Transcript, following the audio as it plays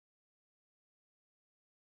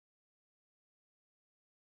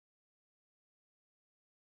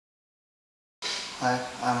Hi,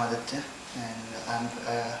 I'm Aditya, and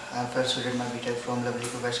I'm first studied my B.Tech from lovely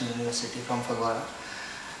professional university from Fagwara.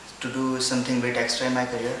 To do something bit extra in my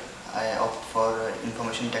career, I opt for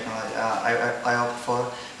information technology. I opt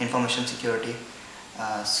for information security.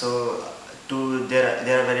 So,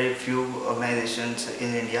 there are very few organizations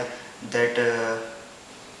in India that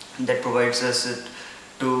that provides us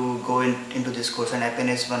to go into this course, and APPIN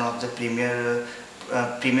is one of the premier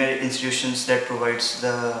institutions that provides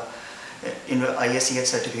the in the ISCH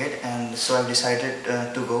certificate, and so I've decided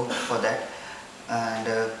to go for that. And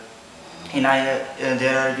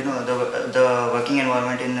there are the working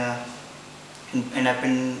environment in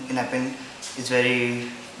APPIN is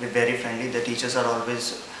very friendly. The teachers are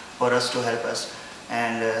always for us to help us,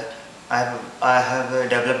 and I have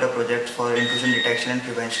developed a project for intrusion detection and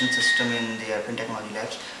prevention system in the APPIN technology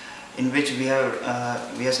labs, in which we are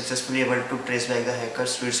successfully able to trace back the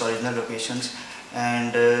hackers to its original locations,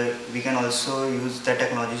 and we can also use that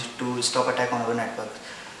technology to stop attack on our network.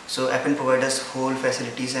 So APPIN provides us whole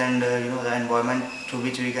facilities and the environment through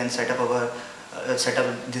which we can set up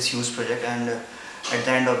this huge project, and at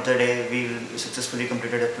the end of the day we successfully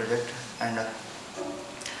completed a project. And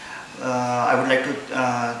I would like to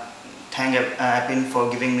thank APPIN for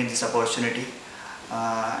giving me this opportunity,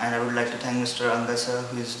 and I would like to thank Mr. Angad sir,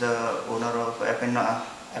 who is the owner of APPIN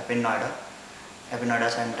Noida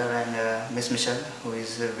Center, and Miss Michelle, who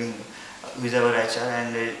is our HR,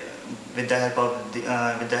 and with the help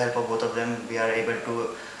of both of them, we are able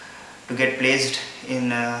to get placed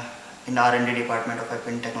in R&D department of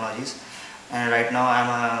APPIN Technologies. And right now I am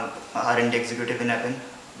a R&D executive in APPIN.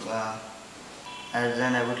 And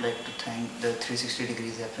then I would like to thank the 360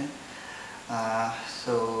 degrees APPIN.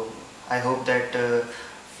 So I hope that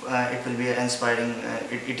it will be inspiring.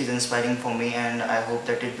 It is inspiring for me, and I hope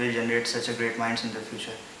that it will generate such a great minds in the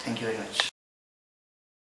future. Thank you very much.